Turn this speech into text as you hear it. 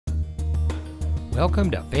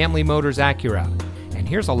Welcome to Family Motors Acura, and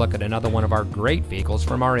here's a look at another one of our great vehicles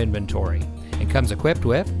from our inventory. It comes equipped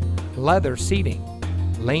with leather seating,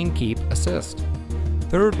 lane keep assist,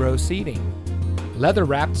 third row seating, leather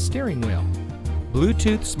wrapped steering wheel,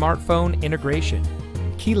 Bluetooth smartphone integration,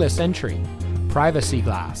 keyless entry, privacy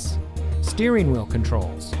glass, steering wheel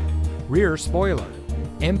controls, rear spoiler,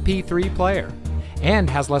 MP3 player, and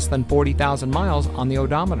has less than 40,000 miles on the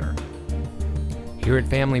odometer. Here at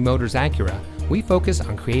Family Motors Acura, we focus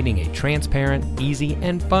on creating a transparent, easy,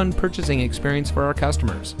 and fun purchasing experience for our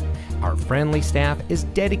customers. Our friendly staff is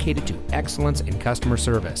dedicated to excellence in customer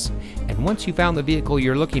service. And once you found the vehicle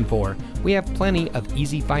you're looking for, we have plenty of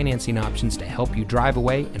easy financing options to help you drive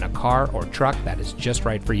away in a car or truck that is just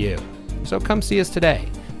right for you. So come see us today.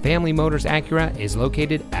 Family Motors Acura is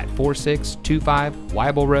located at 4625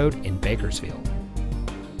 Wible Road in Bakersfield.